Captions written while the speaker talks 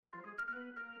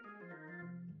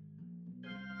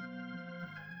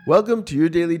Welcome to your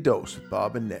daily dose with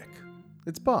Bob and Nick.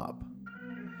 It's Bob.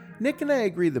 Nick and I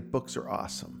agree that books are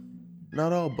awesome.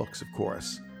 Not all books, of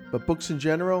course, but books in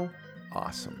general,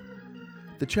 awesome.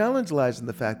 The challenge lies in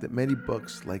the fact that many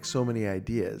books, like so many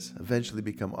ideas, eventually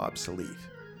become obsolete.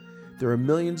 There are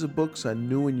millions of books on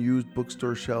new and used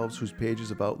bookstore shelves whose pages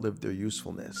have outlived their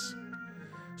usefulness.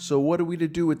 So what are we to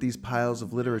do with these piles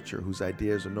of literature whose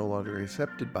ideas are no longer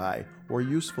accepted by or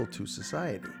useful to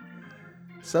society?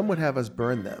 Some would have us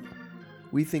burn them.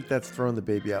 We think that's throwing the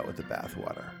baby out with the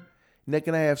bathwater. Nick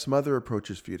and I have some other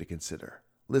approaches for you to consider.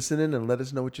 Listen in and let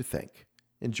us know what you think.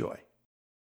 Enjoy.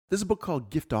 There's a book called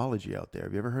Giftology out there.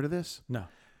 Have you ever heard of this? No.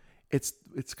 It's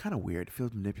kind of weird. It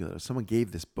feels manipulative. Someone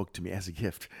gave this book to me as a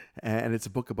gift, and it's a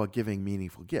book about giving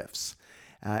meaningful gifts.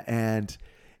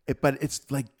 But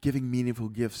it's like giving meaningful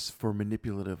gifts for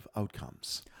manipulative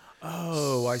outcomes.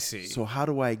 Oh, I see. So how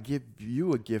do I give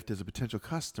you a gift as a potential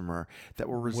customer that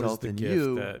will result in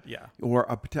you or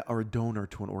a donor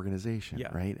to an organization,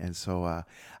 right? And so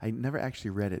I never actually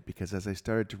read it because as I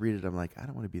started to read it, I'm like, I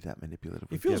don't want to be that manipulative.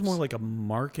 It feels more like a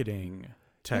marketing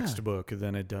textbook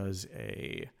than it does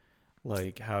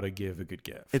like how to give a good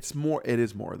gift. It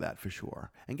is more of that for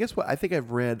sure. And guess what? I think I've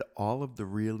read all of the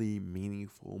really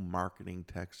meaningful marketing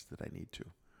texts that I need to.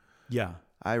 Yeah.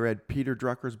 I read Peter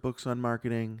Drucker's books on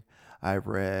marketing. I've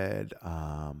read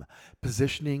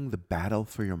Positioning the Battle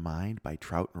for Your Mind by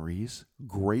Trout and Rees.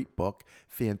 Great book.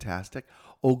 Fantastic.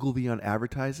 Ogilvy on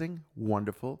Advertising.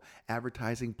 Wonderful.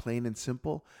 Advertising Plain and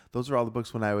Simple. Those are all the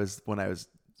books when I was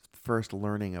first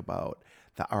learning about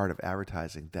the art of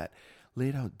advertising that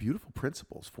laid out beautiful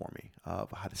principles for me of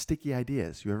how to sticky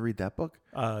ideas. You ever read that book?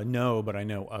 No, but I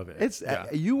know of it.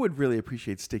 You would really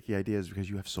appreciate sticky ideas because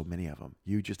you have so many of them.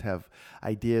 You just have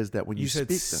ideas that when you said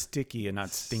speak sticky and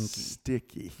not stinky.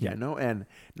 Sticky, yeah. And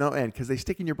because they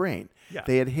stick in your brain. Yeah.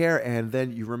 They adhere, and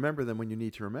then you remember them when you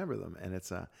need to remember them. And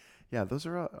it's those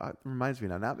are reminds me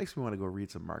now. Now it makes me want to go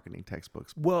read some marketing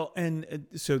textbooks. Well, and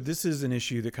so this is an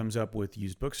issue that comes up with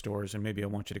used bookstores, and maybe I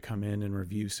want you to come in and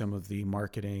review some of the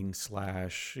marketing /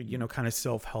 kind of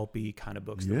self-helpy kind of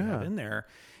books that we have in there.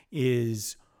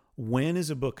 Is when is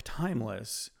a book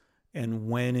timeless and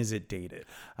when is it dated?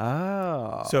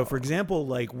 Oh. So, for example,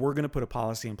 like we're going to put a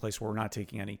policy in place where we're not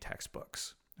taking any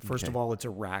textbooks. First of all, it's a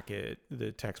racket,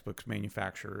 the textbooks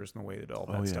manufacturers and the way that all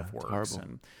that stuff works.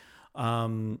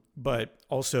 But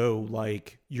also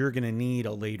like you're going to need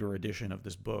a later edition of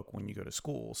this book when you go to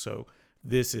school. So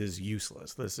this is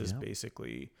useless. This is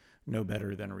basically no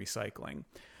better than recycling.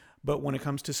 But when it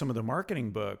comes to some of the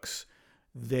marketing books,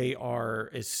 they are,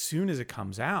 as soon as it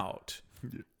comes out,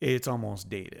 it's almost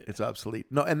dated. It's obsolete.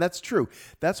 No, and that's true.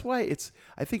 That's why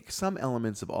I think some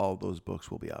elements of all of those books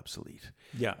will be obsolete.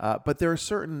 Yeah. But there are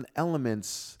certain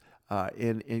elements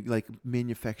in like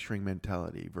manufacturing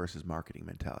mentality versus marketing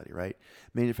mentality, right?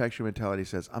 Manufacturing mentality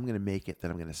says, I'm going to make it,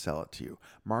 then I'm going to sell it to you.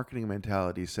 Marketing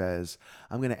mentality says,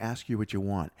 I'm going to ask you what you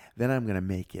want, then I'm going to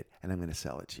make it, and I'm going to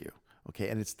sell it to you. Okay,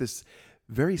 and it's this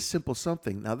very simple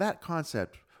something. Now that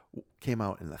concept came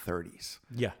out in the 30s.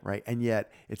 Yeah. Right. And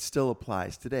yet it still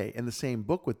applies today. In the same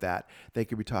book with that, they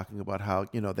could be talking about how,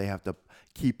 they have to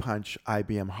key punch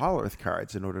IBM Hollerith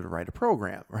cards in order to write a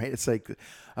program. Right. It's like,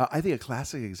 I think a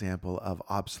classic example of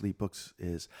obsolete books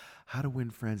is How to Win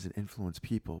Friends and Influence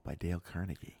People by Dale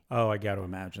Carnegie. Oh, I got to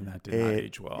imagine that did not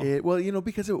age well.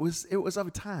 Because it was of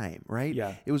a time, right?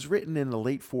 Yeah. It was written in the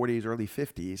late 40s, early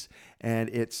 50s, and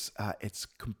it's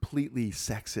completely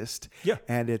sexist. Yeah.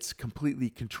 And it's completely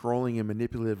controlling and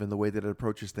manipulative in the way that it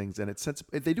approaches things. And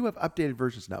they do have updated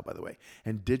versions now, by the way,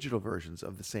 and digital versions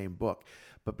of the same book,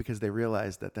 but because they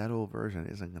realize that old version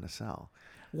isn't going to sell.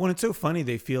 Well, it's so funny.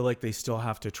 They feel like they still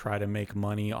have to try to make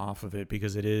money off of it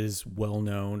because it is well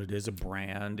known. It is a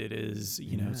brand. It is,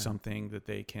 something that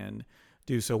they can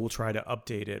do. So we'll try to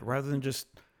update it rather than just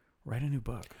write a new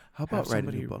book. How about write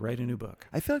a new book?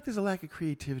 I feel like there's a lack of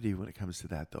creativity when it comes to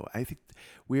that, though. I think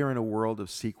we are in a world of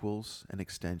sequels and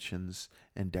extensions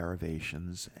and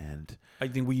derivations. And I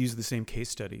think we use the same case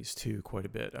studies, too, quite a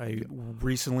bit. I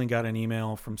recently got an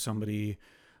email from somebody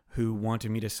who wanted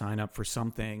me to sign up for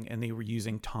something, and they were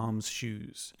using Tom's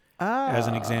Shoes as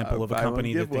an example of a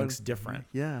company that thinks different.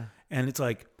 Yeah. And it's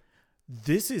like,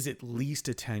 this is at least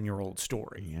a 10-year-old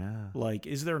story. Yeah. Like,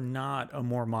 is there not a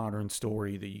more modern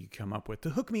story that you come up with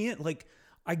to hook me in? Like,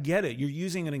 I get it. You're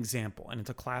using an example, and it's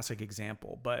a classic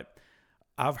example, but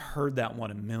I've heard that one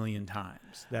 1,000,000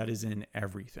 times. That is in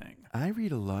everything. I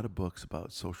read a lot of books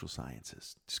about social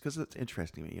sciences just because it's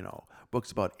interesting to me,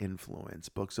 books about influence,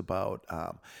 books about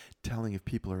telling if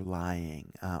people are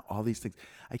lying, all these things.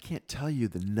 I can't tell you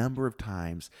the number of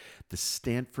times the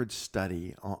Stanford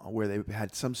study where they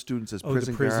had some students as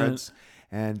prison guards.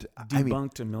 And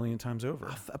debunked 1,000,000 times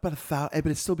over. But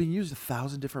it's still being used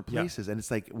 1,000 different places. Yeah. And it's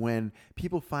like when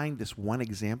people find this one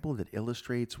example that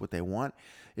illustrates what they want,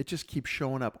 it just keeps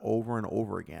showing up over and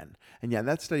over again. And yeah,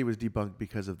 that study was debunked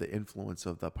because of the influence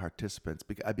of the participants,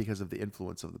 because of the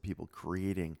influence of the people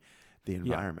creating the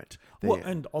environment. Yeah.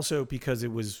 And also because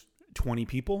it was 20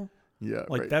 people. Yeah,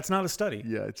 like that's not a study.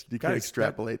 Yeah, you can't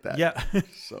extrapolate that. Yeah.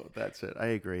 So that's it. I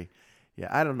agree. Yeah,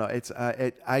 I don't know. It's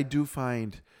I do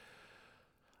find.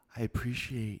 I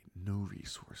appreciate no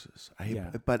resources.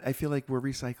 But I feel like we're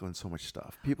recycling so much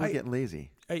stuff. People are getting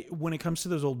lazy. When it comes to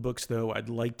those old books, though, I'd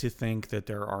like to think that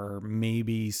there are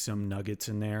maybe some nuggets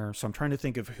in there. So I'm trying to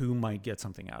think of who might get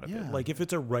something out of it. Like if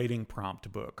it's a writing prompt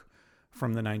book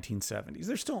from the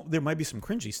 1970s, there might be some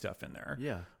cringy stuff in there.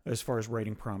 Yeah. As far as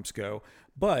writing prompts go,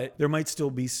 but there might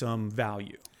still be some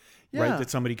value, right? That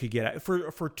somebody could get at for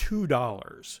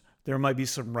 $2. There might be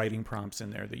some writing prompts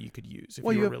in there that you could use if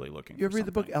you were really looking for You ever read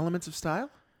the book Elements of Style?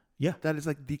 Yeah. That is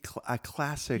like a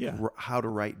classic how to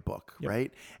write book,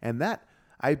 right? And that,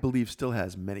 I believe, still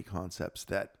has many concepts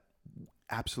that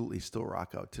absolutely still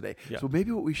rock out today. Yeah. So maybe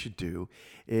what we should do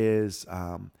is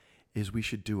we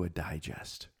should do a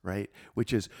digest, right?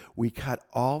 Which is we cut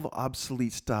all the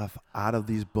obsolete stuff out of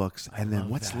these books, and then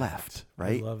what's left,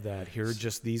 right? I love that. Here are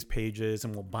just these pages,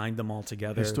 and we'll bind them all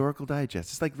together. Historical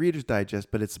digest. It's like Reader's Digest,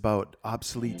 but it's about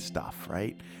obsolete stuff,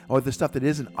 right? Or the stuff that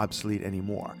isn't obsolete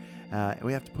anymore. And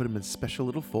we have to put them in special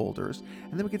little folders,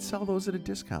 and then we could sell those at a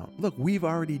discount. Look, we've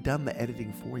already done the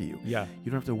editing for you. Yeah.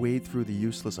 You don't have to wade through the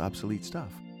useless, obsolete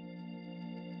stuff.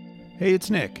 Hey, it's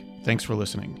Nick. Thanks for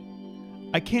listening.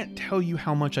 I can't tell you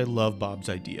how much I love Bob's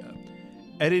idea.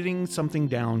 Editing something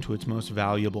down to its most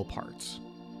valuable parts.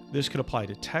 This could apply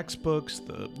to textbooks,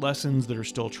 the lessons that are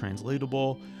still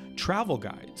translatable, travel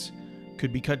guides.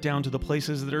 Could be cut down to the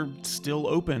places that are still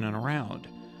open and around.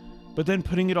 But then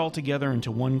putting it all together into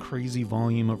one crazy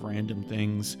volume of random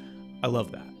things, I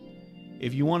love that.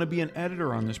 If you want to be an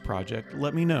editor on this project,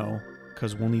 let me know,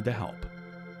 because we'll need the help.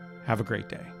 Have a great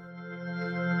day.